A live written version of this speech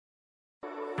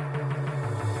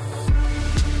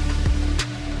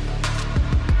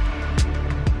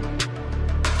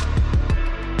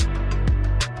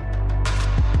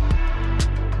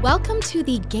to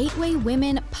the Gateway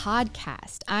Women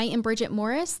podcast. I am Bridgette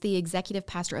Morris, the executive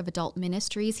pastor of adult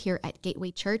ministries here at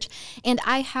Gateway Church, and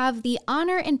I have the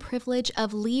honor and privilege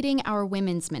of leading our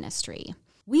women's ministry.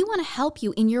 We want to help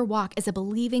you in your walk as a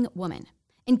believing woman.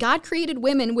 And God created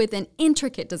women with an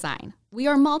intricate design. We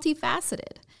are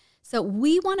multifaceted. So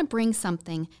we want to bring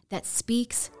something that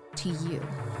speaks to you.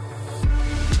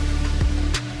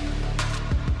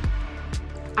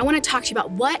 I want to talk to you about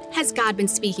what has God been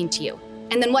speaking to you,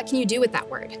 and then what can you do with that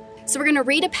word? So we're going to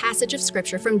read a passage of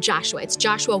scripture from Joshua. It's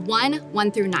Joshua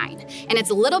 1 through 9. And it's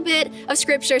a little bit of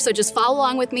scripture, so just follow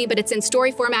along with me, but it's in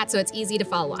story format, so it's easy to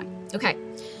follow along. Okay.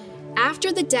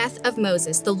 After the death of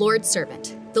Moses, the Lord's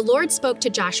servant, the Lord spoke to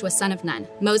Joshua, son of Nun,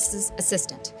 Moses'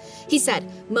 assistant. He said,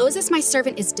 "Moses, my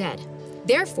servant, is dead.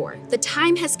 Therefore, the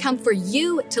time has come for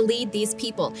you to lead these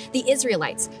people, the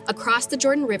Israelites, across the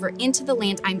Jordan River into the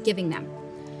land I'm giving them.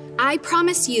 I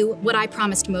promise you what I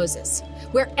promised Moses.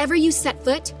 Wherever you set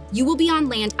foot, you will be on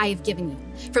land I have given you,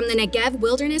 from the Negev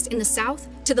wilderness in the south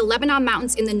to the Lebanon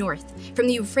mountains in the north, from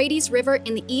the Euphrates River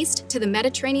in the east to the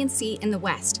Mediterranean Sea in the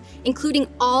west, including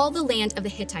all the land of the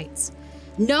Hittites.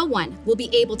 No one will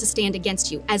be able to stand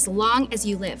against you as long as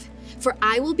you live, for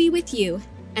I will be with you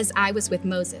as I was with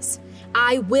Moses.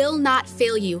 I will not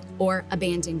fail you or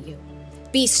abandon you.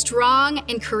 Be strong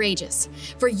and courageous,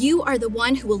 for you are the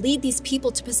one who will lead these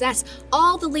people to possess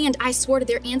all the land I swore to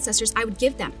their ancestors I would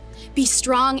give them. Be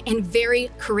strong and very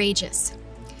courageous.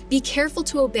 Be careful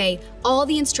to obey all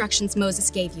the instructions Moses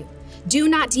gave you. Do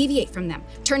not deviate from them,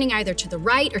 turning either to the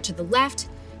right or to the left.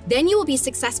 Then you will be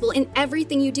successful in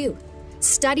everything you do.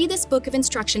 Study this book of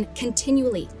instruction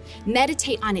continually.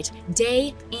 Meditate on it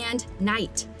day and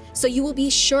night, so you will be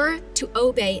sure to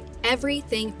obey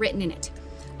everything written in it.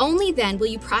 Only then will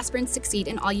you prosper and succeed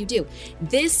in all you do.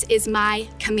 This is my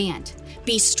command.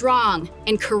 Be strong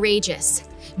and courageous.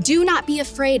 Do not be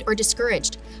afraid or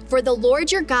discouraged, for the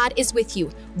Lord your God is with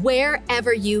you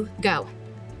wherever you go."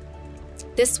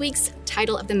 This week's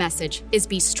title of the message is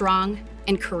Be Strong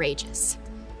and Courageous.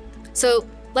 So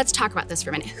let's talk about this for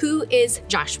a minute. Who is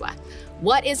Joshua?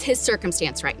 What is his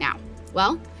circumstance right now?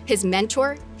 Well, his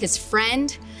mentor, his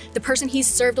friend, the person he's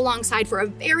served alongside for a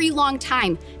very long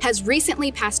time has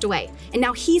recently passed away. And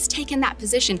now he's taken that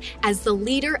position as the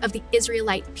leader of the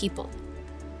Israelite people.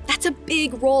 That's a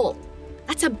big role.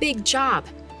 That's a big job.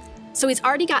 So he's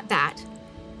already got that.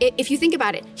 If you think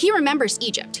about it, he remembers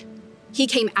Egypt. He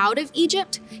came out of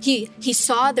Egypt. He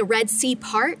saw the Red Sea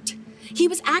part. He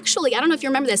was actually, I don't know if you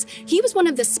remember this, he was one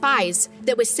of the spies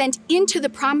that was sent into the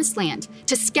Promised Land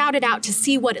to scout it out to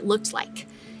see what it looked like.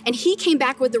 And he came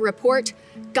back with the report,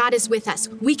 God is with us.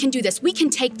 We can do this. We can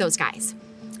take those guys.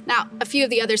 Now, a few of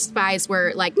the other spies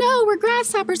were like, no, we're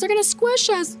grasshoppers. They're going to squish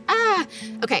us.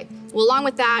 Okay. Well, along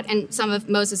with that and some of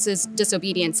Moses'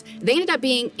 disobedience, they ended up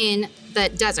being in the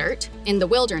desert, in the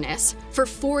wilderness, for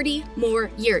 40 more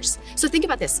years. So think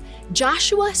about this.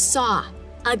 Joshua saw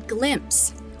a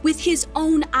glimpse with his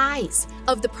own eyes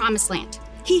of the Promised Land.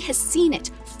 He has seen it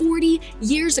 40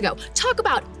 years ago. Talk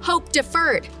about hope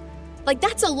deferred. Like,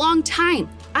 that's a long time.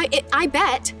 I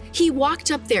bet he walked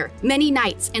up there many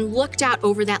nights and looked out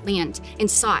over that land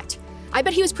and saw it. I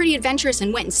bet he was pretty adventurous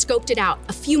and went and scoped it out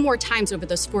a few more times over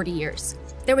those 40 years.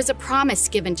 There was a promise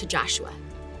given to Joshua,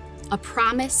 a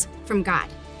promise from God.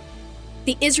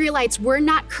 The Israelites were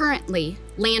not currently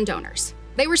landowners.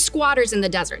 They were squatters in the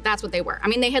desert. That's what they were. I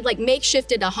mean, they had like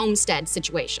makeshifted a homestead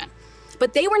situation,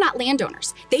 but they were not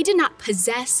landowners. They did not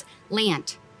possess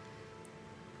land.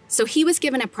 So he was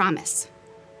given a promise,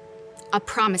 a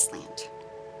promised land,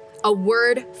 a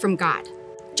word from God.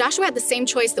 Joshua had the same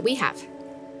choice that we have.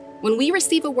 When we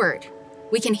receive a word,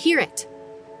 we can hear it.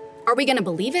 Are we going to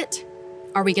believe it?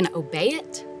 Are we going to obey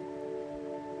it?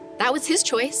 That was his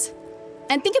choice.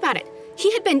 And think about it.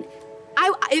 He had been,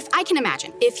 if I can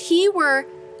imagine, if he were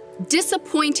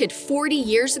disappointed 40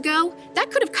 years ago,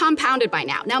 that could have compounded by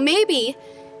now. Now, maybe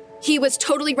he was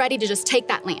totally ready to just take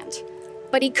that land.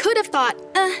 But he could have thought,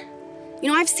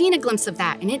 I've seen a glimpse of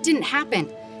that, and it didn't happen.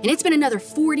 And it's been another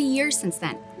 40 years since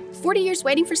then. 40 years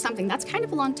waiting for something, that's kind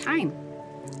of a long time.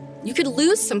 You could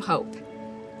lose some hope.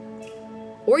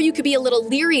 Or you could be a little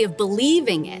leery of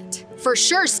believing it. For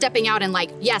sure, stepping out and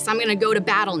yes, I'm going to go to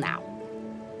battle now.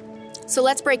 So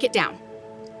let's break it down.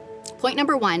 Point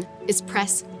number 1 is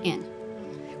press in.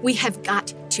 We have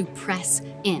got to press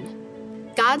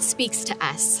in. God speaks to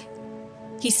us.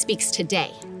 He speaks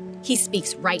today. He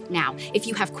speaks right now. If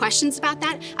you have questions about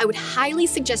that, I would highly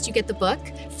suggest you get the book,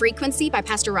 Frequency by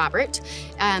Pastor Robert.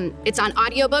 It's on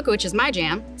audiobook, which is my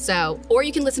jam. Or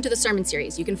you can listen to the sermon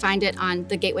series. You can find it on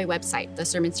the Gateway website, the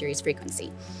sermon series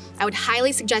Frequency. I would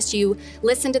highly suggest you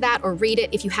listen to that or read it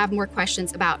if you have more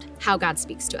questions about how God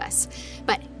speaks to us.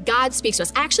 But God speaks to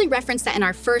us. I actually referenced that in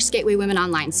our first Gateway Women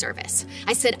Online service.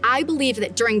 I said, I believe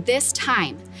that during this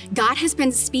time, God has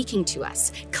been speaking to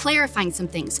us, clarifying some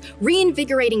things,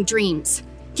 reinvigorating dreams,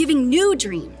 giving new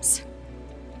dreams.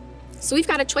 So we've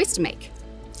got a choice to make.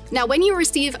 Now, when you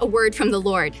receive a word from the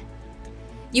Lord,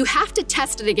 you have to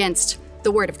test it against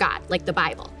the word of God, like the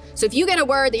Bible. So if you get a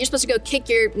word that you're supposed to go kick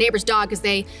your neighbor's dog because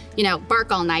they,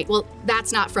 bark all night, well,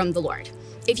 that's not from the Lord.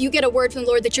 If you get a word from the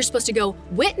Lord that you're supposed to go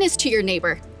witness to your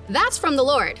neighbor, that's from the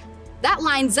Lord. That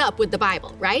lines up with the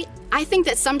Bible, right? I think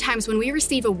that sometimes when we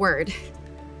receive a word,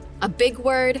 a big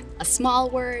word, a small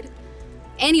word,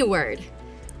 any word,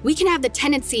 we can have the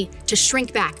tendency to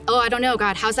shrink back. Oh, I don't know,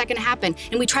 God, how's that going to happen?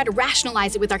 And we try to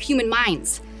rationalize it with our human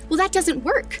minds. Well, that doesn't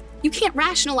work. You can't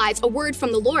rationalize a word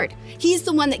from the Lord. He's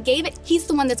the one that gave it. He's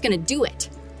the one that's going to do it.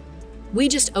 We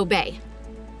just obey.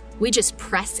 We just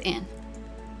press in.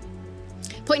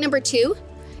 Point number 2,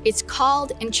 it's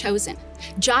called and chosen.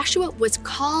 Joshua was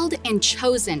called and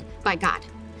chosen by God.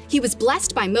 He was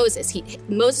blessed by Moses.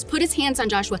 Moses put his hands on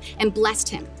Joshua and blessed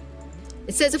him.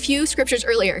 It says a few scriptures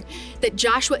earlier that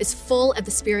Joshua is full of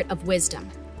the spirit of wisdom.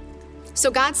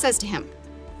 So God says to him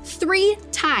 3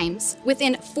 times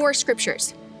within 4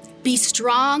 scriptures, be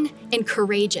strong and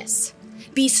courageous.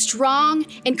 Be strong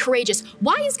and courageous.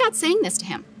 Why is God saying this to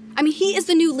him? I mean, he is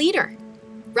the new leader,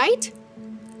 right?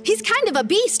 He's kind of a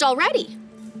beast already.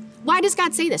 Why does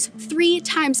God say this 3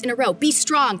 times in a row? Be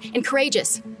strong and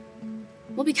courageous.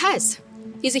 Well, because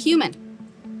he's a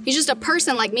human. He's just a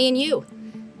person like me and you.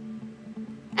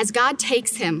 As God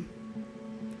takes him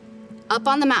up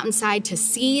on the mountainside to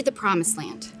see the promised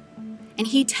land, and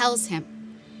he tells him,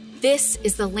 this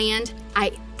is the land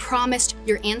I promised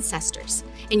your ancestors,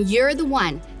 and you're the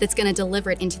one that's going to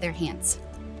deliver it into their hands.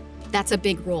 That's a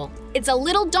big role. It's a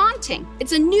little daunting.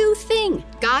 It's a new thing.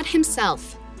 God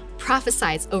himself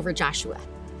prophesies over Joshua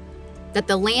that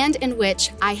the land in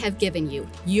which I have given you,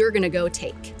 you're going to go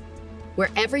take.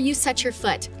 Wherever you set your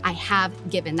foot, I have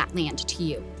given that land to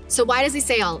you. So why does he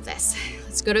say all of this?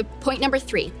 Let's go to point number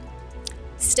 3,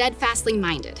 steadfastly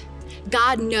minded.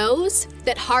 God knows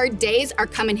that hard days are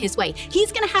coming his way.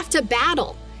 He's going to have to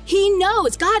battle. He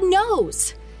knows, God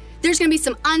knows. There's going to be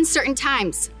some uncertain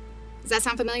times. Does that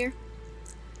sound familiar?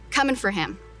 Coming for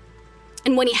him.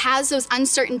 And when he has those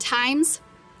uncertain times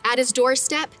at his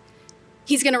doorstep,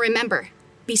 he's going to remember,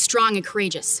 be strong and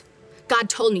courageous. God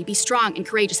told me, be strong and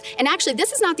courageous. And actually,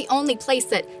 this is not the only place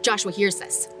that Joshua hears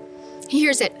this. He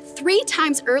hears it 3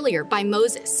 times earlier by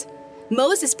Moses.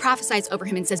 Moses prophesies over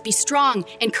him and says, be strong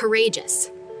and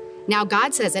courageous. Now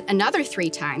God says it another 3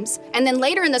 times, and then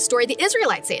later in the story, the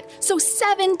Israelites say it. So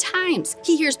 7 times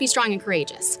he hears, be strong and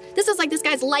courageous. This is like this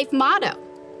guy's life motto.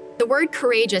 The word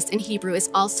courageous in Hebrew is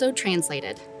also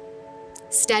translated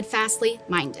steadfastly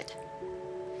minded.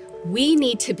 We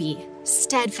need to be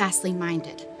steadfastly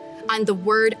minded on the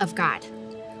word of God,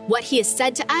 what he has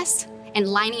said to us, and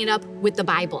lining it up with the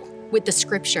Bible, with the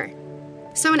scripture.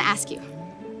 So I want to ask you,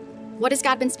 what has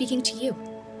God been speaking to you?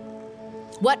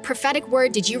 What prophetic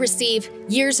word did you receive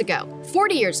years ago,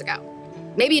 40 years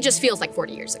ago? Maybe it just feels like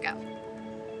 40 years ago.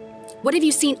 What have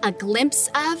you seen a glimpse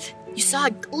of? You saw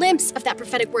a glimpse of that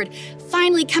prophetic word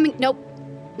finally coming. Nope,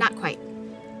 not quite.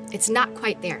 It's not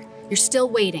quite there. You're still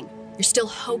waiting. You're still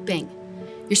hoping.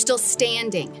 You're still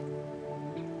standing.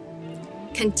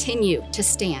 Continue to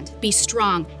stand. Be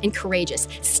strong and courageous,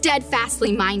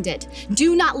 steadfastly minded.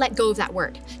 Do not let go of that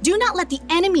word. Do not let the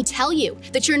enemy tell you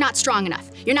that you're not strong enough.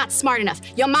 You're not smart enough.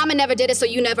 Your mama never did it, so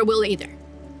you never will either.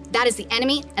 That is the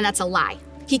enemy, and that's a lie.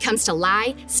 He comes to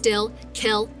lie, steal,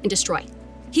 kill, and destroy.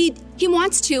 He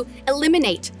wants to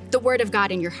eliminate the word of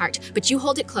God in your heart, but you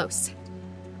hold it close,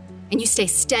 and you stay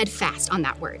steadfast on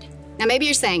that word. Now, maybe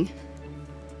you're saying,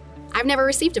 I've never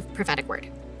received a prophetic word.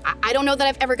 I don't know that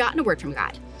I've ever gotten a word from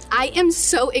God. I am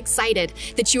so excited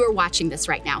that you are watching this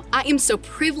right now. I am so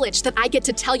privileged that I get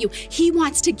to tell you, he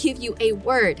wants to give you a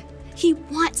word. He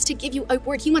wants to give you a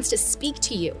word. He wants to speak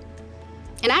to you.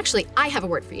 And actually, I have a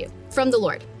word for you from the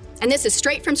Lord. And this is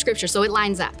straight from scripture, so it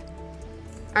lines up.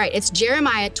 All right, it's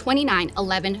Jeremiah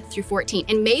 29:11-14.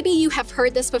 And maybe you have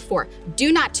heard this before.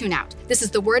 Do not tune out. This is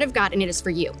the word of God, and it is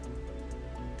for you.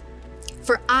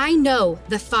 For I know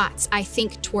the thoughts I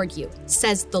think toward you,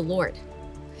 says the Lord.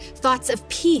 Thoughts of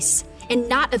peace and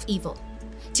not of evil,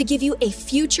 to give you a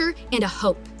future and a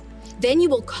hope. Then you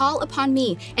will call upon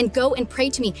me and go and pray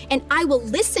to me, and I will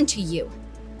listen to you.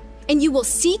 And you will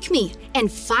seek me and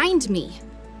find me.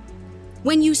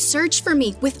 When you search for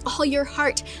me with all your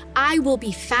heart, I will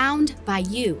be found by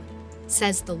you,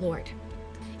 says the Lord.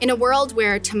 In a world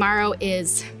where tomorrow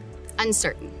is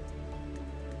uncertain,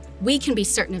 we can be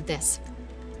certain of this.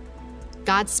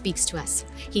 God speaks to us.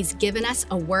 He's given us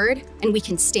a word, and we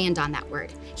can stand on that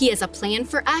word. He has a plan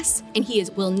for us, and He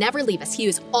will never leave us. He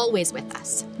is always with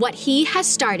us. What He has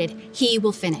started, He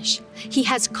will finish. He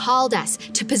has called us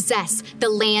to possess the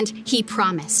land He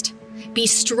promised. Be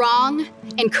strong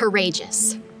and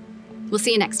courageous. We'll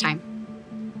see you next time.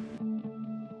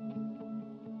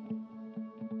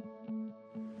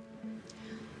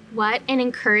 What an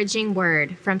encouraging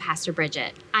word from Pastor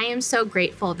Bridgette. I am so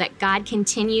grateful that God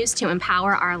continues to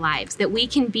empower our lives, that we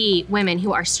can be women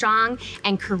who are strong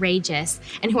and courageous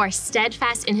and who are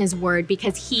steadfast in His word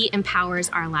because He empowers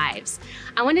our lives.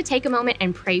 I want to take a moment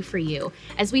and pray for you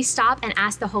as we stop and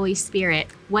ask the Holy Spirit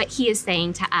what He is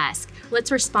saying to us.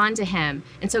 Let's respond to Him.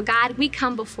 And so God, we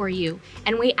come before you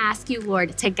and we ask you,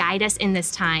 Lord, to guide us in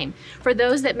this time. For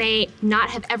those that may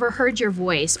not have ever heard your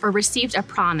voice or received a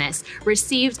promise,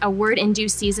 received a word in due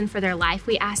season for their life,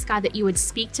 we ask God that you would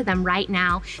speak to them right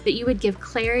now, that you would give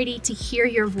clarity to hear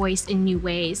your voice in new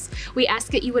ways. We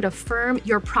ask that you would affirm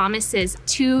your promises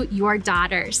to your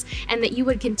daughters and that you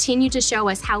would continue to show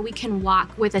us how we can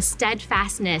walk with a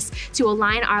steadfastness to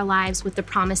align our lives with the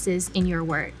promises in your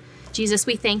word. Jesus,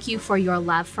 we thank you for your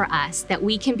love for us, that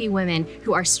we can be women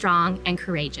who are strong and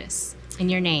courageous. In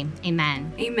your name,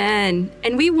 amen. Amen.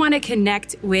 And we want to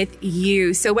connect with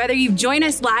you. So whether you've joined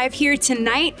us live here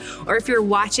tonight or if you're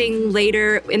watching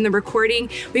later in the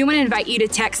recording, we want to invite you to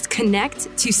text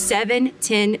CONNECT to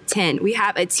 71010. We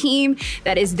have a team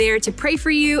that is there to pray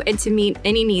for you and to meet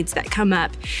any needs that come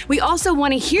up. We also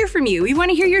want to hear from you. We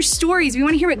want to hear your stories. We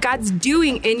want to hear what God's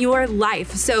doing in your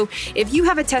life. So if you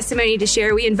have a testimony to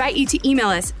share, we invite you to email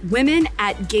us,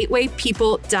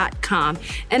 women@gatewaypeople.com.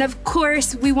 And of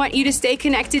course, we want you to stay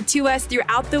connected to us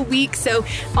throughout the week. So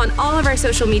on all of our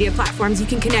social media platforms, you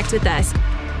can connect with us.